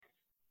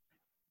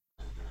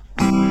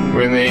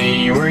When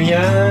they were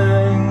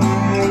young,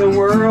 the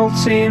world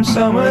seemed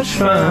so much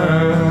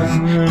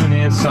fun. And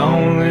it's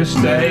on this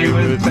day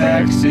with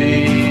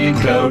backseat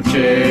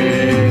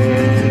coaches.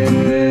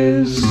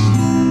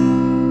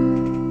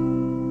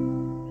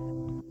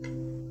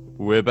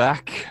 We're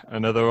back.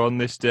 Another on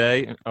this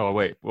day. Oh,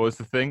 wait. What was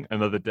the thing?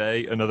 Another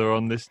day, another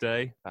on this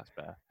day. That's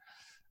better.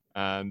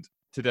 And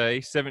today,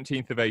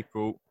 17th of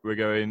April, we're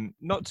going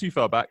not too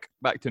far back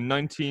to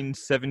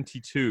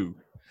 1972.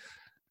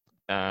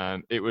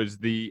 And it was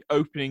the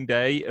opening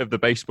day of the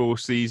baseball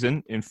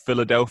season in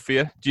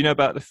Philadelphia. Do you know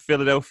about the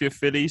Philadelphia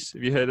Phillies?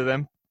 Have you heard of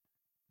them?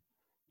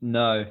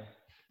 No.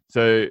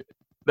 So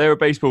they're a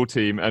baseball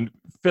team, and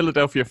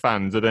Philadelphia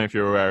fans, I don't know if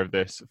you're aware of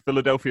this,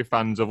 Philadelphia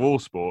fans of all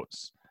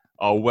sports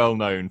are well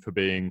known for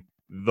being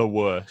the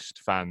worst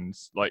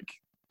fans, like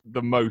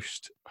the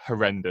most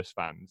horrendous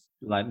fans.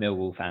 Like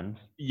Millwall fans?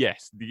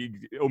 Yes,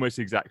 almost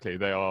exactly.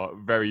 They are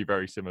very,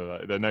 very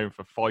similar. They're known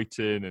for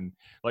fighting and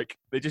like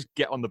they just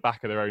get on the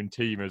back of their own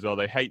team as well.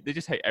 They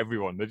just hate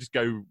everyone. They just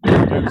go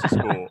to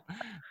sport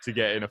to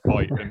get in a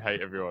fight and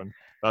hate everyone.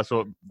 That's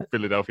what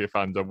Philadelphia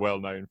fans are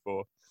well known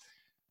for.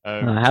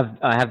 I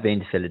have been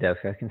to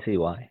Philadelphia. I can see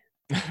why.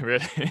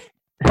 Really?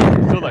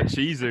 It's all that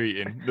cheese they're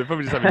eating. They're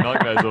probably just having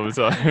nightmares all the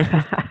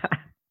time.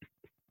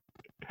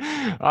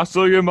 I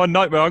saw you in my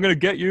nightmare. I'm going to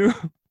get you.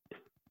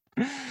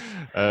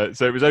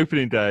 So it was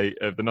opening day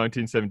of the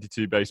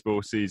 1972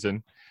 baseball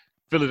season.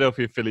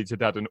 Philadelphia Phillies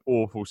had an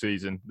awful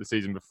season the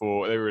season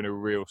before. They were in a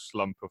real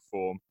slump of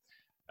form.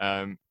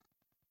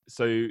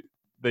 So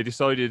they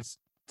decided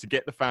to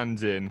get the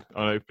fans in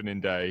on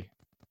opening day.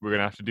 We're going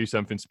to have to do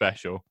something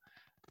special.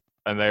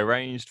 And they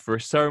arranged for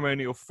a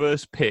ceremonial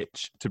first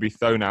pitch to be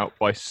thrown out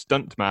by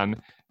stuntman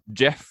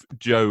Jeff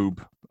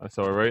Jobe. That's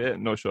how I wrote it.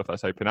 Not sure if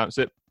that's how you pronounce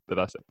it, but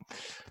that's it.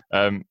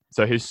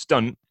 So his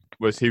stunt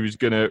was he was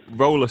going to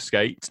roller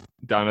skate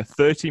down a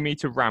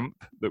 30-meter ramp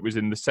that was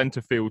in the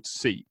center field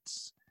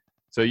seats.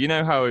 So you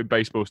know how in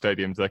baseball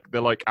stadiums,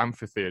 they're like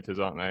amphitheaters,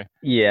 aren't they?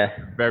 Yeah.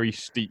 Very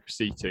steep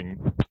seating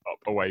up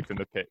away from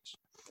the pitch.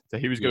 So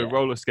he was going to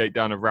roller skate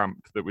down a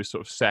ramp that was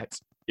sort of set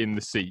in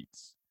the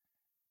seats.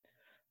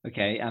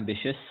 Okay,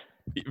 ambitious.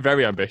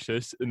 Very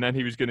ambitious. And then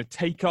he was going to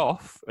take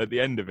off at the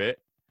end of it,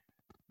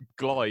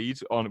 glide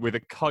on with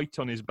a kite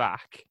on his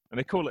back. And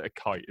they call it a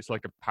kite. It's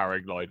like a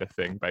paraglider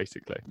thing,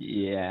 basically.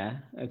 Yeah,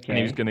 okay. And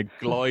he was going to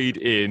glide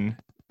in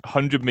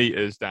 100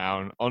 meters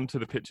down onto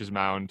the pitcher's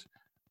mound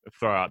and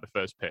throw out the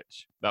first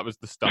pitch. That was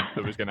the stunt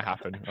that was going to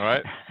happen, all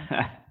right?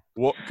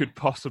 What could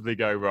possibly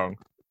go wrong?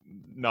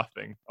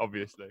 Nothing,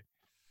 obviously.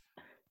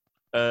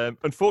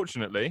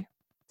 Unfortunately,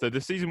 so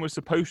the season was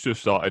supposed to have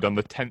started on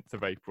the 10th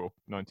of April,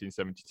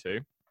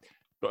 1972.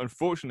 But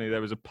unfortunately,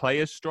 there was a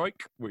players'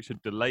 strike, which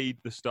had delayed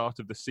the start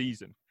of the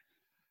season.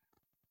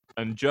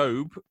 And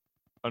Jobe,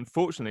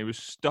 unfortunately, was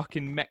stuck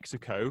in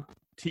Mexico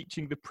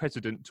teaching the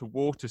president to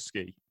water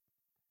ski.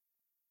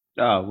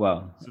 Oh,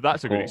 well. So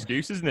that's a good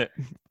excuse, isn't it?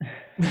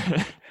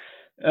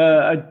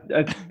 I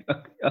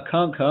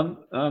can't come.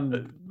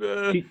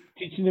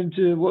 Teaching them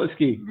to water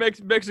ski.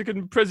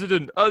 Mexican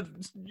president,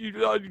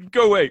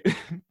 go away.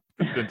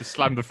 Then to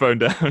slam the phone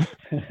down.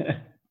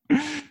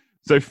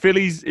 So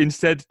Phillies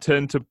instead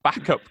turned to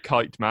backup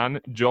kite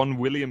man John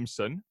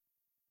Williamson,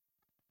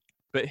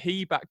 but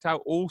he backed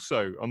out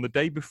also on the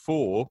day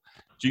before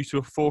due to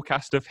a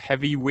forecast of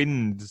heavy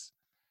winds.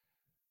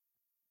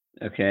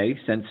 Okay,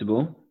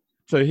 sensible.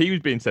 So he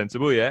was being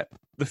sensible, yeah.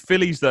 The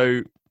Phillies,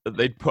 though,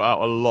 they'd put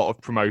out a lot of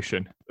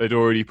promotion. They'd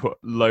already put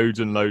loads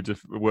and loads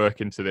of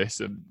work into this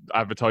and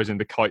advertising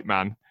the kite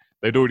man.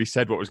 They'd already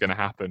said what was going to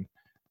happen.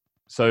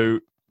 So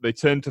they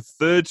turned to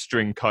third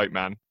string kite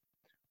man,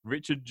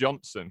 Richard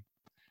Johnson,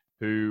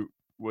 who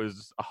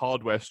was a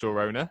hardware store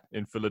owner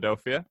in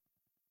Philadelphia.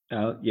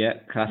 Oh, yeah,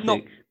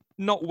 classic.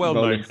 Not well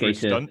known for his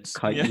stunts.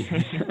 Yeah.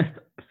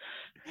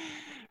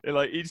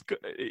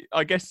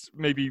 I guess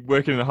maybe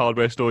working in a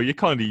hardware store, you're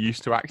kind of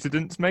used to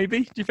accidents,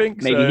 maybe, do you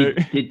think?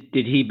 Maybe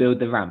did he build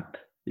the ramp?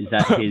 Is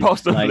that his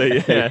possibly,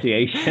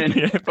 association?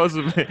 Yeah,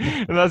 possibly.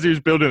 And as he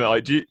was building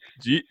it, do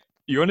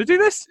you want to do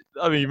this?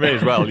 I mean, you may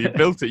as well. You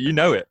built it, you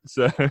know it.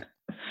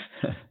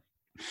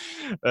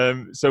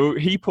 So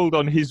he pulled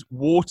on his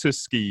water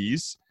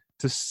skis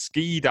to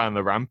ski down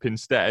the ramp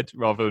instead,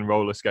 rather than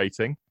roller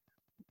skating.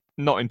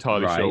 Not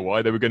entirely sure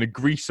why. They were going to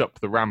grease up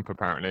the ramp,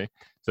 apparently,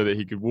 so that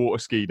he could water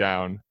ski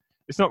down.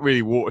 It's not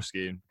really water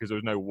skiing because there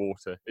was no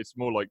water. It's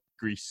more like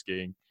grease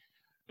skiing.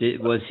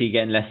 Was he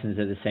getting lessons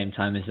at the same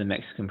time as the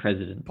Mexican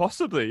president?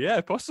 Possibly,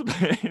 yeah,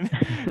 possibly.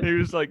 He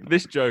was like,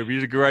 this Jobe,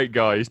 he's a great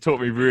guy. He's taught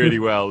me really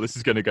well. This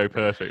is going to go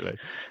perfectly.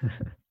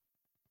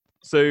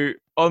 So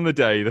on the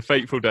day, the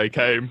fateful day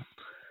came,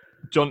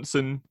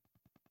 Johnson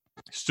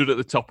stood at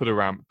the top of the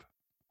ramp.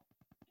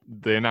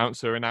 The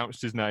announcer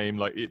announced his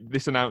name.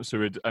 This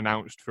announcer had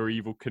announced for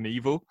Evel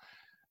Knievel,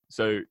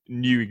 so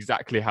knew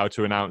exactly how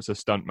to announce a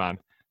stuntman.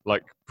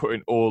 Like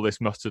putting all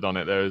this mustard on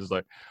it. There was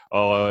like,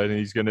 and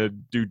he's going to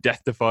do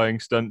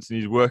death-defying stunts, and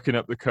he's working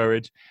up the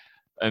courage.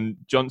 And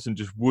Johnson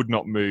just would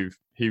not move.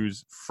 He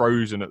was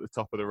frozen at the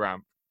top of the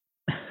ramp.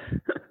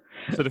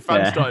 So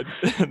So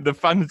the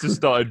fans just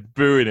started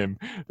booing him.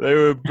 They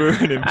were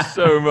booing him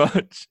so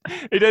much.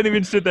 He'd only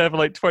been stood there for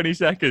like 20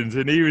 seconds,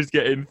 and he was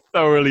getting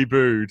thoroughly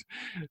booed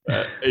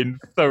in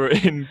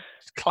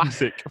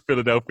classic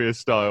Philadelphia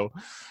style.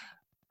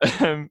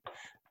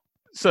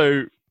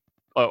 So,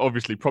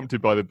 obviously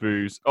prompted by the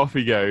boos, off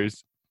he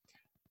goes.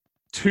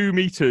 2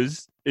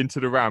 meters into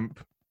the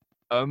ramp,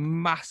 a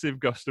massive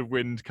gust of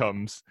wind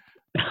comes,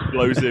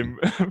 blows him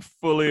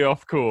fully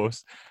off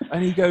course,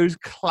 and he goes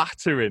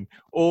clattering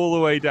all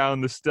the way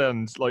down the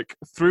stands, like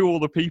through all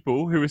the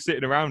people who were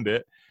sitting around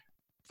it,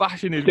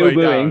 bashing his way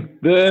down.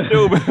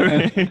 Still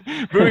booing.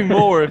 Booing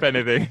more, if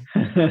anything.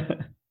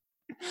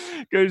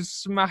 Goes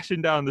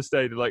smashing down the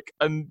stage,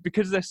 and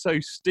because they're so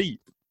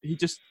steep, he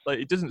just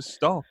it doesn't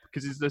stop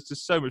because there's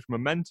just so much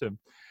momentum.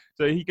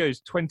 So he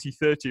goes 20,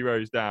 30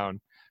 rows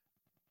down.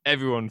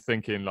 Everyone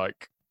thinking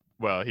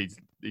well, he's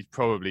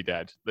probably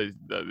dead.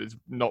 There's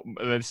not, and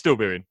they're still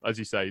booing, as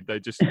you say. They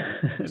just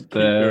keep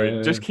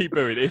booing. Just keep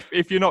booing.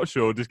 If you're not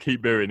sure, just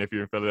keep booing. If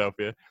you're in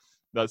Philadelphia,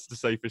 that's the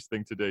safest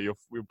thing to do. You'll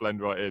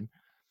blend right in.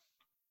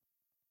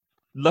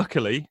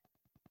 Luckily,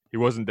 he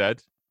wasn't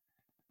dead.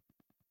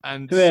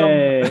 And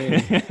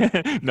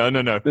no.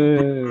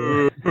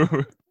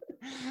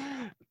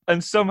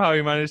 And somehow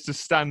he managed to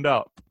stand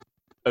up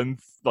and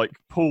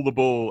pull the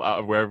ball out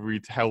of wherever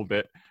he'd held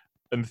it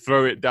and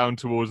throw it down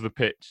towards the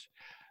pitch.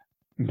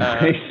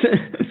 Nice.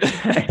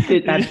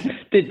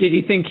 Did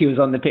he think he was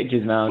on the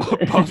pitcher's mound?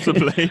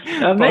 Possibly.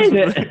 I made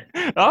it.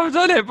 I've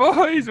done it,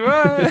 boys.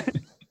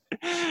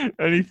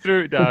 And he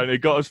threw it down. It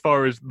got as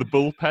far as the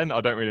bullpen.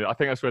 I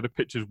think that's where the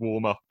pitchers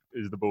warm up,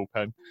 is the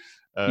bullpen.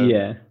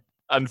 Yeah.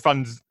 And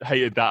fans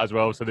hated that as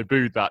well, so they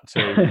booed that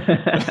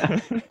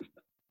too.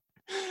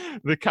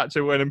 The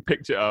catcher went and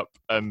picked it up,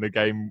 and the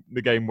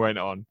game went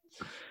on.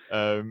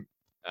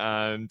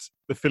 And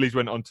the Phillies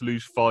went on to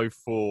lose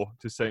 5-4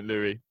 to St.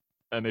 Louis,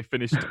 and they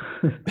finished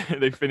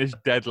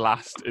dead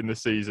last in the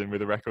season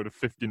with a record of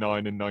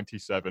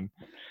 59-97.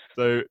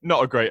 So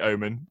not a great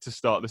omen to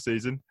start the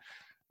season.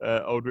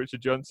 Old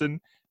Richard Johnson.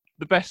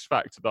 The best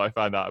fact that I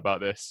found out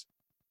about this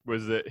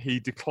was that he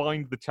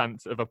declined the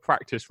chance of a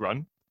practice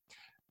run,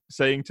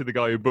 saying to the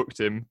guy who booked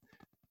him,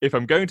 "If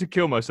I'm going to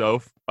kill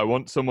myself, I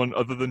want someone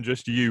other than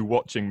just you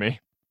watching me."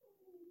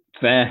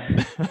 Fair.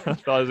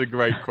 That was a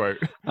great quote.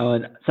 I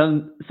want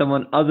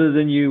someone other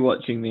than you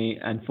watching me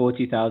and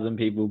 40,000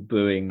 people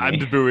booing me.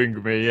 And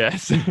booing me,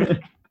 yes.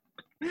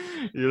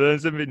 You learn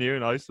something new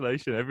in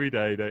isolation every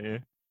day, don't you?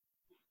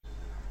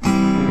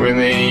 When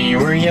they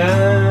were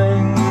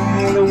young,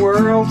 the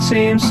world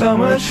seemed so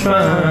much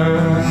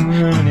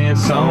fun.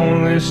 It's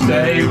on this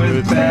day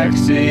with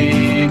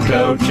backseat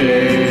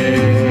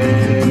coaches.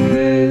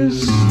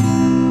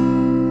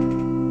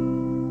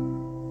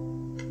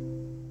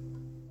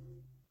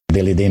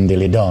 Dilly din,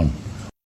 dilly don.